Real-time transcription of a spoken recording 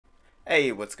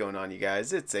Hey, what's going on, you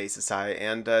guys? It's Ace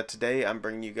and today I'm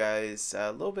bringing you guys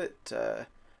a little bit,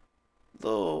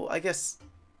 I guess,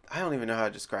 I don't even know how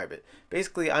to describe it.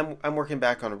 Basically, I'm working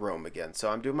back on Rome again, so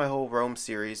I'm doing my whole Rome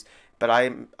series, but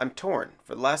I'm torn.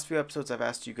 For the last few episodes, I've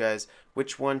asked you guys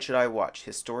which one should I watch,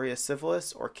 Historia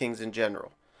Civilis or Kings in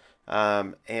General,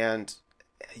 and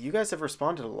you guys have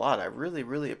responded a lot. I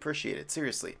really appreciate it,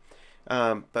 seriously.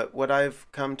 But what I've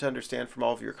come to understand from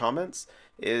all of your comments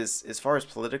is, as far as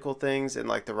political things and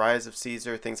like the rise of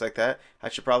Caesar, things like that, I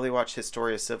should probably watch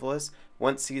Historia Civilis.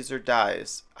 Once Caesar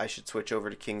dies, I should switch over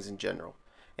to Kings in General.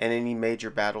 And any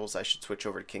major battles, I should switch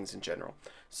over to Kings in General.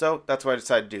 So that's why I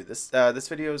decided to do this. This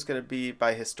video is going to be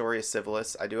by Historia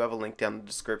Civilis. I do have a link down in the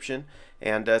description,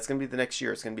 and it's going to be the next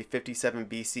year. It's going to be 57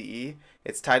 BCE.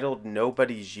 It's titled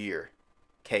Nobody's Year,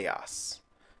 Chaos.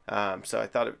 So I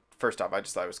thought first off, I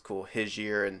just thought it was cool, his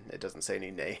year, and it doesn't say any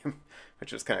name,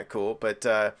 which was kind of cool.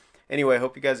 But anyway, I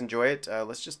hope you guys enjoy it.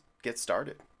 Let's just get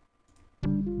started.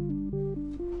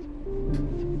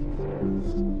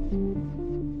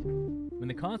 When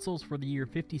the consuls for the year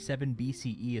 57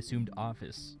 BCE assumed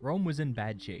office, Rome was in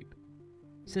bad shape.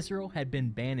 Cicero had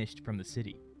been banished from the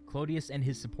city, Clodius and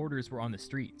his supporters were on the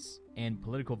streets, and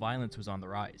political violence was on the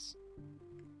rise.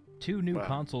 Two new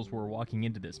consuls were walking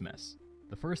into this mess.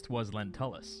 The first was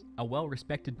Lentulus, a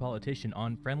well-respected politician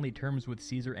on friendly terms with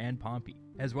Caesar and Pompey,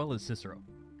 as well as Cicero.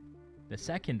 The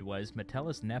second was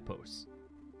Metellus Nepos.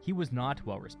 He was not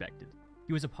well-respected.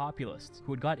 He was a populist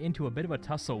who had got into a bit of a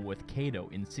tussle with Cato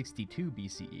in 62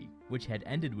 BCE, which had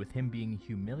ended with him being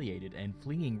humiliated and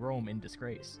fleeing Rome in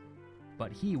disgrace.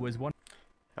 But he was one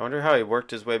I wonder how he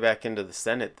worked his way back into the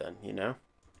Senate then, you know?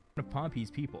 of Pompey's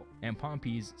people, and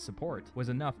Pompey's support was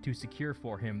enough to secure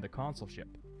for him the consulship.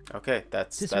 Okay,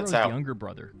 that's Cicero's how. younger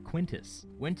brother, Quintus,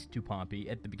 went to Pompey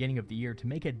at the beginning of the year to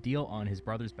make a deal on his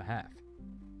brother's behalf.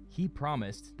 He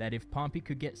promised that if Pompey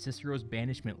could get Cicero's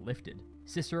banishment lifted,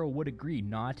 Cicero would agree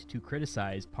not to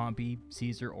criticize Pompey,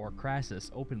 Caesar, or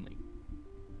Crassus openly.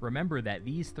 Remember that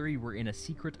these three were in a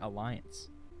secret alliance.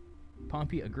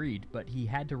 Pompey agreed, but he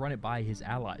had to run it by his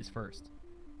allies first.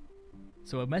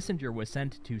 So a messenger was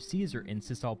sent to Caesar in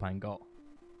Cisalpine Gaul.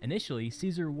 Initially,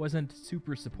 Caesar wasn't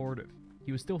super supportive.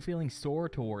 He was still feeling sore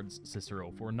towards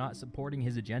Cicero for not supporting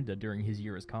his agenda during his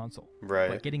year as consul.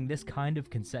 Right. But getting this kind of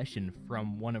concession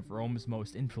from one of Rome's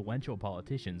most influential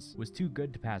politicians was too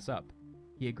good to pass up.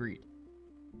 He agreed.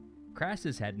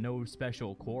 Crassus had no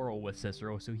special quarrel with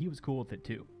Cicero, so he was cool with it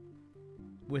too.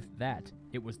 With that,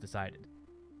 it was decided.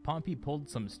 Pompey pulled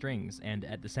some strings, and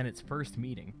at the Senate's first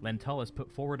meeting, Lentulus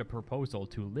put forward a proposal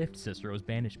to lift Cicero's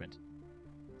banishment.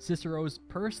 Cicero's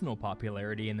personal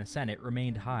popularity in the Senate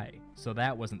remained high, so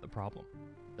that wasn't the problem.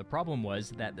 The problem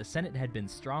was that the Senate had been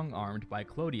strong-armed by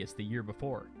Clodius the year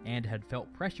before, and had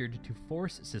felt pressured to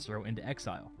force Cicero into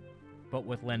exile. But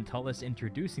with Lentulus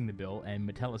introducing the bill and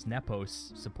Metellus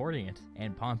Nepos supporting it,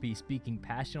 and Pompey speaking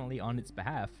passionately on its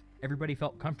behalf, everybody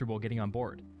felt comfortable getting on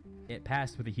board. It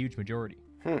passed with a huge majority.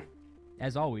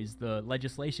 As always, the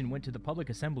legislation went to the public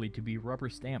assembly to be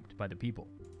rubber-stamped by the people.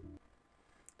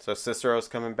 So Cicero's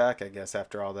coming back, I guess,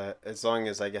 after all that. As long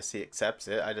as, I guess, he accepts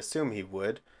it. I'd assume he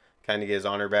would. Kind of get his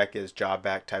honor back, get his job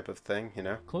back type of thing, you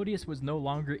know? Clodius was no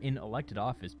longer in elected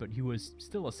office, but he was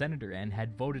still a senator and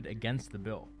had voted against the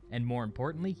bill. And more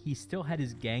importantly, he still had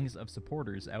his gangs of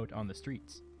supporters out on the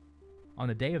streets. On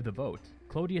the day of the vote,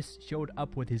 Clodius showed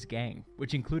up with his gang,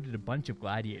 which included a bunch of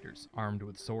gladiators armed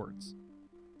with swords.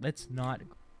 Let's not...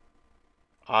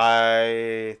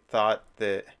 I thought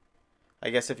that...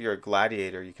 I guess if you're a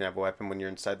gladiator, you can have a weapon when you're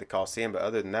inside the Colosseum, but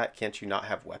other than that, can't you not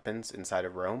have weapons inside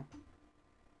of Rome?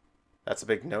 That's a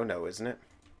big no-no, isn't it?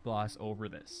 Gloss over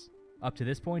this. Up to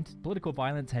this point, political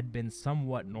violence had been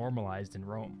somewhat normalized in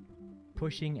Rome.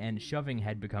 Pushing and shoving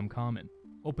had become common.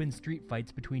 Open street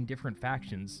fights between different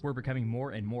factions were becoming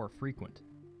more and more frequent.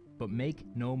 But make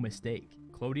no mistake,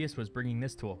 Clodius was bringing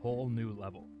this to a whole new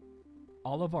level.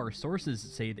 All of our sources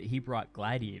say that he brought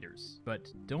gladiators, but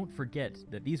don't forget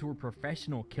that these were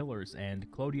professional killers and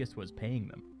Clodius was paying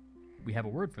them. We have a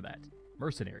word for that.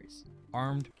 Mercenaries.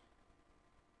 Armed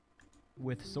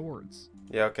with swords.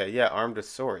 Yeah, okay, yeah, armed with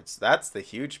swords. That's the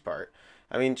huge part.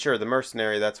 I mean, sure, the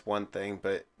mercenary, that's one thing,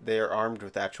 but they are armed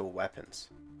with actual weapons.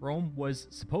 Rome was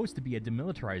supposed to be a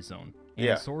demilitarized zone,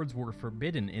 and swords were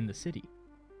forbidden in the city.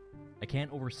 I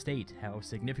can't overstate how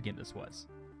significant this was.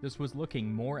 This was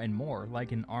looking more and more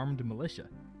like an armed militia.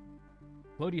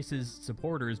 Clodius's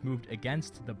supporters moved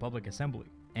against the public assembly,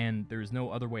 and there's no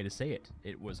other way to say it.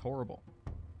 It was horrible.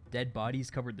 Dead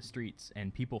bodies covered the streets,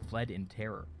 and people fled in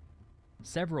terror.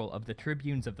 Several of the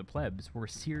tribunes of the plebs were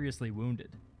seriously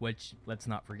wounded, which, let's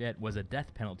not forget, was a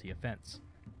death penalty offense.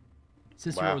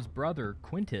 Cicero's brother,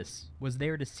 Quintus, was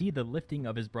there to see the lifting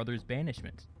of his brother's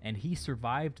banishment, and he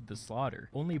survived the slaughter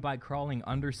only by crawling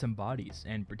under some bodies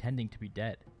and pretending to be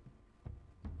dead.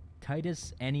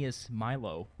 Titus Annius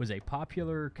Milo was a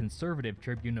popular, conservative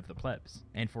tribune of the plebs,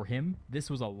 and for him, this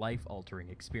was a life-altering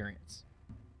experience.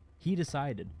 He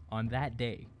decided, on that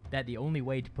day, that the only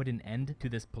way to put an end to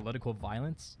this political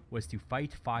violence was to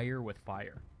fight fire with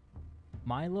fire.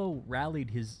 Milo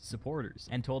rallied his supporters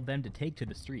and told them to take to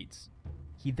the streets.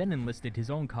 He then enlisted his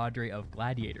own cadre of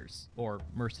gladiators, or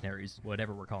mercenaries,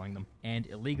 whatever we're calling them, and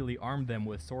illegally armed them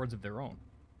with swords of their own.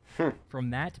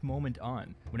 From that moment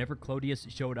on, whenever Clodius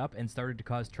showed up and started to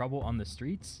cause trouble on the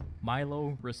streets,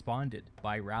 Milo responded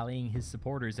by rallying his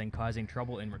supporters and causing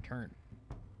trouble in return.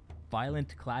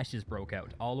 Violent clashes broke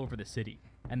out all over the city,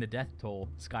 and the death toll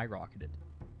skyrocketed.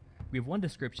 We have one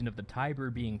description of the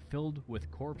Tiber being filled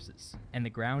with corpses, and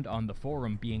the ground on the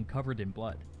Forum being covered in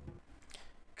blood.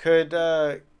 Could,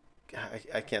 I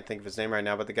can't think of his name right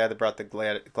now, but the guy that brought the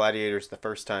gladiators the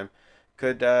first time,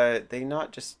 could they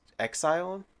not just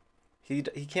exile him? He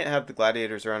can't have the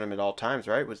gladiators around him at all times,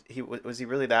 right? Was he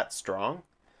really that strong?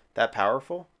 That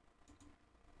powerful?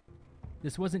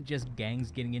 This wasn't just gangs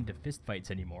getting into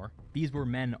fistfights anymore. These were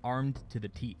men armed to the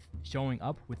teeth, showing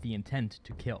up with the intent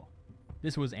to kill.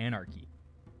 This was anarchy.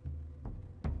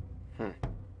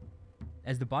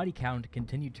 As the body count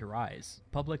continued to rise,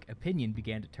 public opinion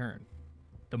began to turn.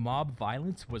 The mob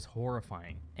violence was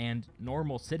horrifying, and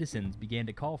normal citizens began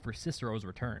to call for Cicero's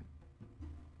return.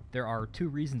 There are two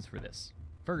reasons for this.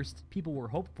 First, people were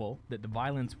hopeful that the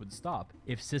violence would stop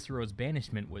if Cicero's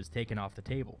banishment was taken off the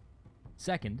table.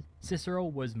 Second, Cicero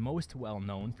was most well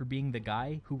known for being the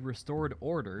guy who restored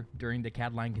order during the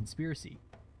Catiline conspiracy.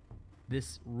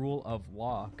 This rule of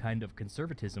law kind of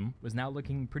conservatism was now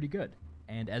looking pretty good,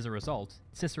 and as a result,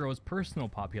 Cicero's personal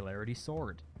popularity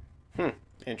soared.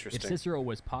 Interesting. If Cicero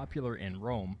was popular in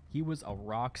Rome, he was a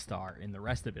rock star in the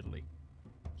rest of Italy.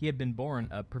 He had been born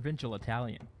a provincial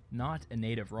Italian, not a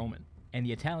native Roman, and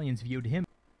the Italians viewed him.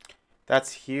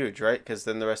 That's huge, right? Because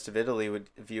then the rest of Italy would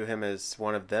view him as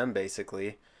one of them,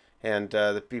 basically. And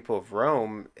the people of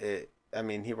Rome,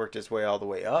 he worked his way all the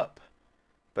way up.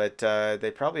 But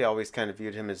they probably always kind of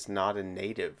viewed him as not a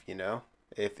native,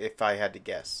 if I had to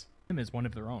guess. Him as one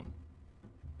of their own.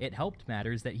 It helped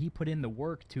matters that he put in the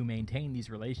work to maintain these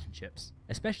relationships,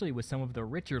 especially with some of the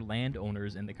richer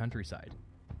landowners in the countryside.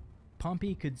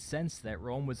 Pompey could sense that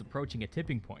Rome was approaching a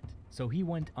tipping point, so he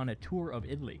went on a tour of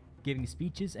Italy, giving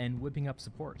speeches and whipping up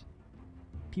support.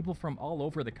 People from all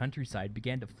over the countryside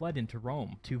began to flood into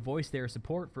Rome to voice their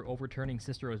support for overturning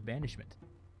Cicero's banishment.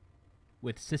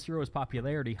 With Cicero's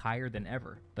popularity higher than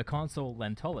ever, the consul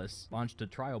Lentulus launched a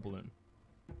trial balloon.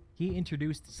 He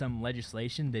introduced some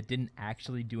legislation that didn't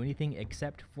actually do anything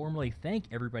except formally thank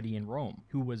everybody in Rome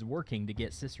who was working to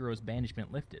get Cicero's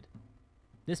banishment lifted.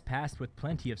 This passed with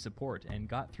plenty of support and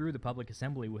got through the public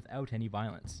assembly without any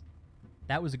violence.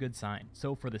 That was a good sign,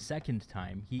 so for the second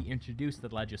time, he introduced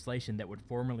the legislation that would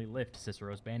formally lift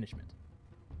Cicero's banishment.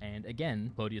 And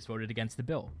again, Clodius voted against the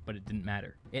bill, but it didn't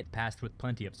matter. It passed with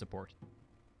plenty of support.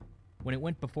 When it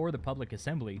went before the public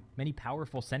assembly, many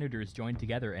powerful senators joined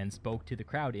together and spoke to the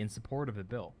crowd in support of the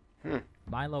bill.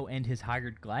 Milo and his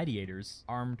hired gladiators,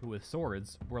 armed with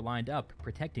swords, were lined up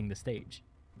protecting the stage.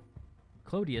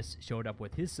 Clodius showed up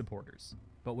with his supporters,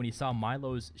 but when he saw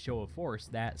Milo's show of force,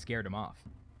 that scared him off.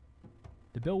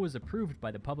 The bill was approved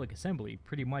by the public assembly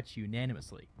pretty much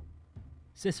unanimously.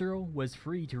 Cicero was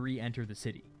free to re-enter the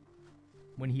city.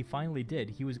 When he finally did,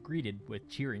 he was greeted with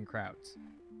cheering crowds.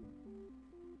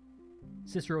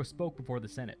 Cicero spoke before the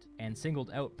Senate and singled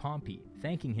out Pompey,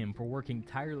 thanking him for working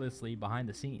tirelessly behind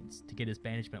the scenes to get his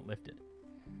banishment lifted.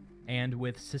 And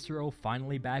with Cicero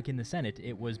finally back in the Senate,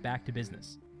 it was back to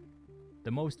business.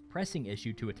 The most pressing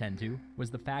issue to attend to was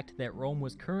the fact that Rome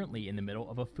was currently in the middle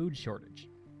of a food shortage.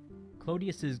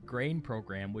 Clodius's grain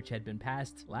program, which had been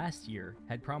passed last year,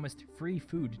 had promised free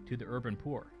food to the urban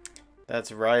poor.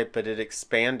 That's right, but it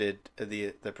expanded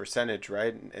the percentage,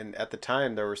 right? And at the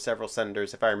time, there were several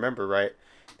senators, if I remember right,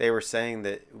 they were saying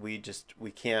that we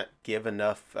can't give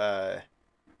enough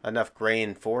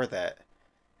grain for that,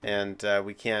 and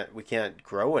we can't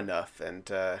grow enough,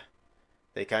 and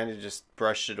they kind of just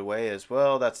brushed it away as,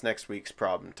 well, that's next week's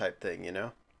problem type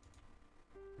thing,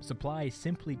 Supply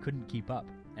simply couldn't keep up,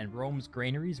 and Rome's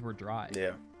granaries were dry.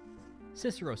 Yeah.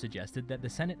 Cicero suggested that the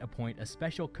Senate appoint a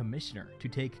special commissioner to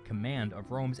take command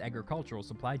of Rome's agricultural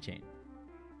supply chain.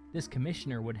 This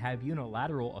commissioner would have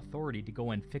unilateral authority to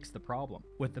go and fix the problem,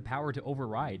 with the power to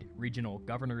override regional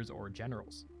governors or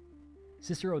generals.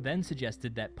 Cicero then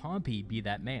suggested that Pompey be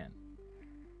that man.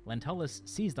 Lentulus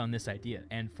seized on this idea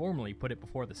and formally put it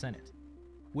before the Senate.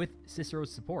 With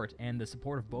Cicero's support and the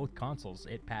support of both consuls,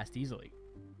 it passed easily.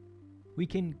 We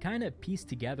can kind of piece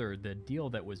together the deal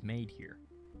that was made here.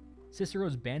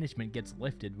 Cicero's banishment gets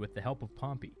lifted with the help of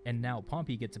Pompey, and now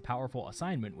Pompey gets a powerful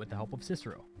assignment with the help of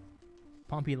Cicero.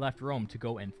 Pompey left Rome to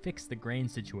go and fix the grain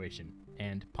situation,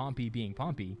 and Pompey being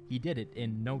Pompey, he did it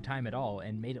in no time at all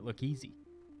and made it look easy.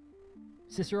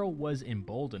 Cicero was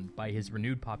emboldened by his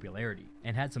renewed popularity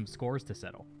and had some scores to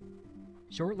settle.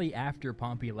 Shortly after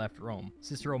Pompey left Rome,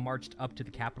 Cicero marched up to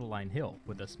the Capitoline Hill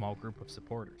with a small group of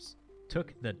supporters,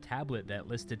 took the tablet that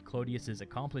listed Clodius's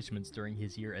accomplishments during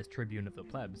his year as tribune of the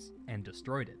plebs, and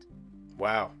destroyed it.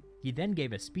 Wow. He then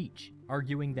gave a speech,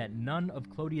 arguing that none of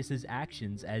Clodius's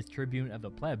actions as tribune of the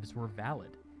plebs were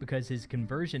valid, because his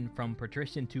conversion from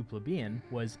patrician to plebeian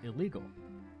was illegal.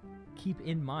 Keep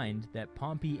in mind that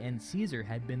Pompey and Caesar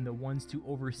had been the ones to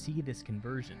oversee this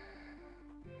conversion.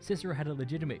 Cicero had a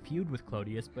legitimate feud with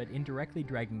Clodius, but indirectly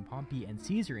dragging Pompey and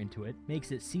Caesar into it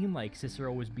makes it seem like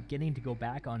Cicero was beginning to go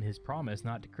back on his promise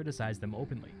not to criticize them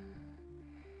openly.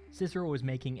 Cicero was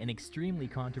making an extremely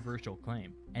controversial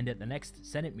claim, and at the next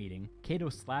Senate meeting, Cato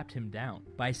slapped him down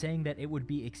by saying that it would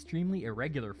be extremely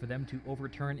irregular for them to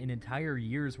overturn an entire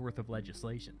year's worth of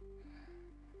legislation.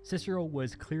 Cicero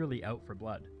was clearly out for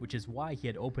blood, which is why he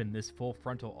had opened this full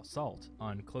frontal assault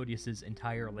on Clodius's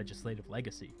entire legislative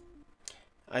legacy.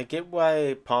 I get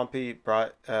why Pompey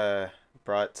brought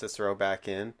Cicero back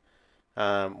in.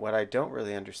 What I don't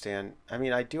really understand, I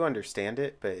mean, I do understand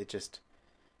it, but it just,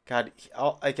 God,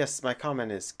 I guess my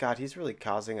comment is, God, he's really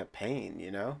causing a pain,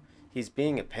 you know? He's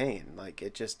being a pain. Like,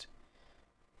 it just,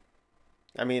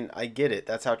 I mean, I get it.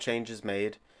 That's how change is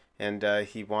made. And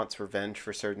he wants revenge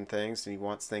for certain things, and he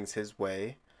wants things his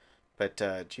way.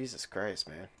 But Jesus Christ,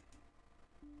 man.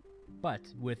 But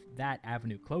with that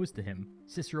avenue closed to him,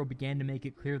 Cicero began to make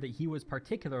it clear that he was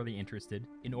particularly interested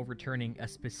in overturning a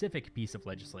specific piece of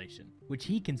legislation, which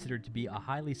he considered to be a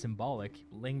highly symbolic,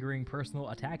 lingering personal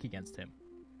attack against him.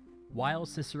 While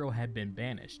Cicero had been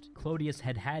banished, Clodius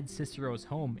had had Cicero's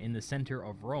home in the center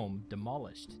of Rome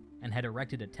demolished, and had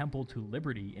erected a temple to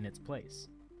liberty in its place.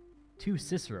 To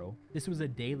Cicero, this was a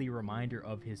daily reminder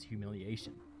of his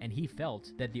humiliation, and he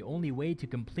felt that the only way to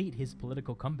complete his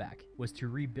political comeback was to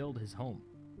rebuild his home.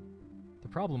 The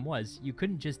problem was, you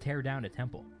couldn't just tear down a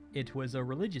temple. It was a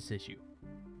religious issue,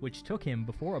 which took him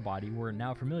before a body we're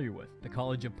now familiar with, the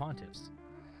College of Pontiffs.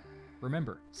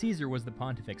 Remember, Caesar was the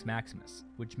Pontifex Maximus,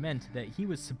 which meant that he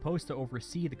was supposed to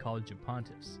oversee the College of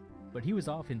Pontiffs, but he was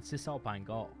off in Cisalpine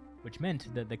Gaul, which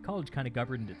meant that the college kind of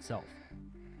governed itself.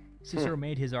 Cicero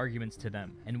made his arguments to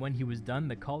them, and when he was done,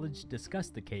 the college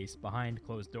discussed the case behind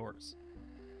closed doors.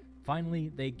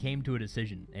 Finally, they came to a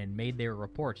decision and made their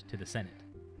report to the Senate.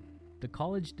 The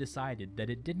college decided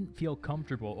that it didn't feel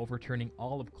comfortable overturning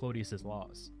all of Clodius's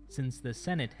laws, since the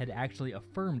Senate had actually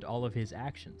affirmed all of his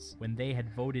actions when they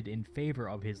had voted in favor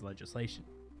of his legislation.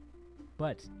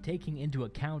 But taking into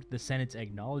account the Senate's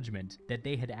acknowledgement that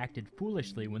they had acted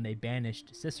foolishly when they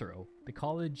banished Cicero, the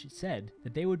college said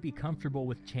that they would be comfortable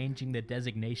with changing the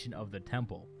designation of the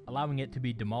temple, allowing it to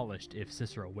be demolished if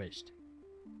Cicero wished.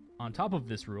 On top of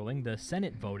this ruling, the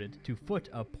Senate voted to foot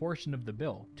a portion of the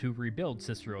bill to rebuild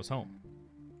Cicero's home.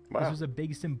 Wow. This was a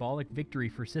big symbolic victory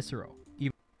for Cicero.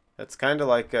 That's kind of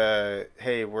like a,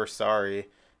 hey, we're sorry,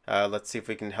 let's see if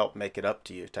we can help make it up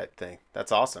to you type thing.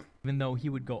 That's awesome. Even though he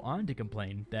would go on to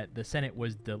complain that the Senate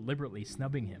was deliberately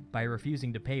snubbing him by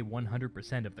refusing to pay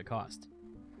 100% of the cost.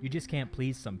 You just can't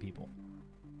please some people.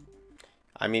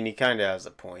 I mean, he kind of has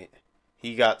a point.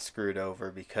 He got screwed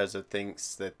over because of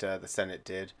things that the Senate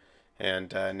did,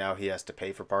 and now he has to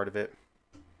pay for part of it.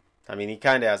 I mean, he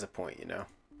kind of has a point, you know.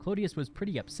 Clodius was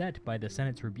pretty upset by the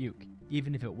Senate's rebuke,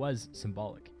 even if it was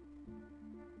symbolic.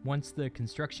 Once the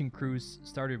construction crews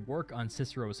started work on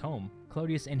Cicero's home,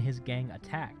 Clodius and his gang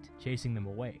attacked, chasing them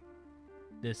away.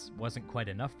 This wasn't quite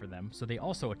enough for them, so they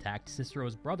also attacked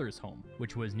Cicero's brother's home,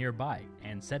 which was nearby,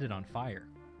 and set it on fire.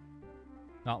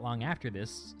 Not long after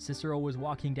this, Cicero was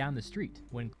walking down the street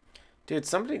when... Dude,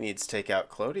 somebody needs to take out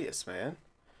Clodius, man.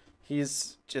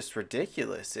 He's just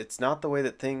ridiculous. It's not the way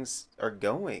that things are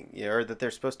going, you know, or that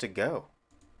they're supposed to go.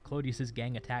 Clodius's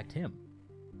gang attacked him.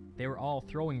 They were all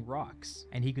throwing rocks,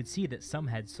 and he could see that some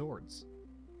had swords.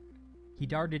 He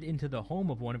darted into the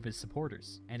home of one of his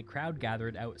supporters, and a crowd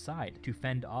gathered outside to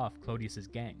fend off Clodius's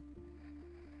gang.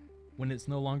 When it's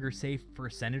no longer safe for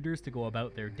senators to go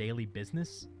about their daily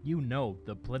business, you know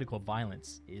the political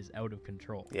violence is out of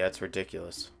control. Yeah, it's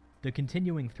ridiculous. The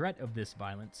continuing threat of this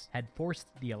violence had forced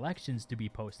the elections to be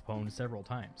postponed several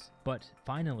times, but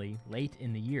finally, late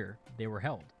in the year, they were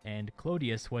held, and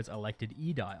Clodius was elected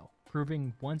aedile,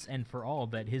 proving once and for all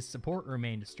that his support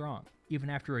remained strong, even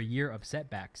after a year of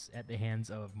setbacks at the hands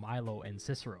of Milo and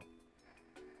Cicero.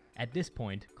 At this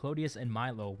point, Clodius and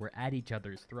Milo were at each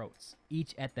other's throats,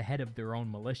 each at the head of their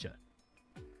own militia.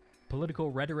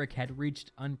 Political rhetoric had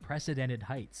reached unprecedented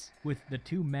heights, with the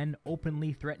two men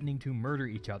openly threatening to murder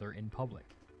each other in public.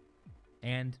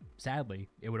 And, sadly,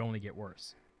 it would only get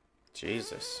worse.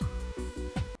 Jesus.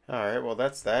 Alright, well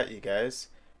that's that, you guys.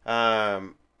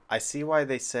 I see why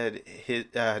they said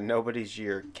nobody's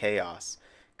year chaos.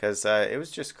 Because it was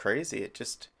just crazy. It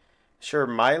just... Sure,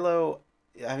 Milo...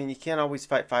 I mean, you can't always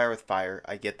fight fire with fire.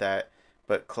 I get that.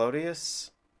 But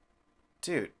Clodius...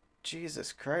 Dude,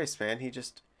 Jesus Christ, man. He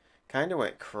just kind of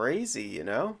went crazy, you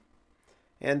know?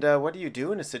 And what do you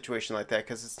do in a situation like that?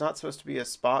 Because it's not supposed to be a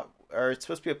spot... Or it's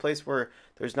supposed to be a place where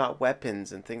there's not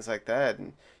weapons and things like that.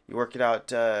 And you work it out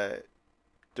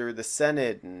through the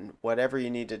Senate and whatever you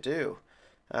need to do.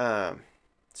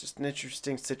 It's just an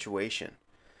interesting situation.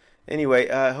 Anyway,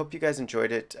 I hope you guys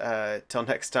enjoyed it. Till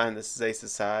next time, this is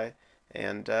Aces High,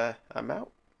 and I'm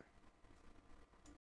out.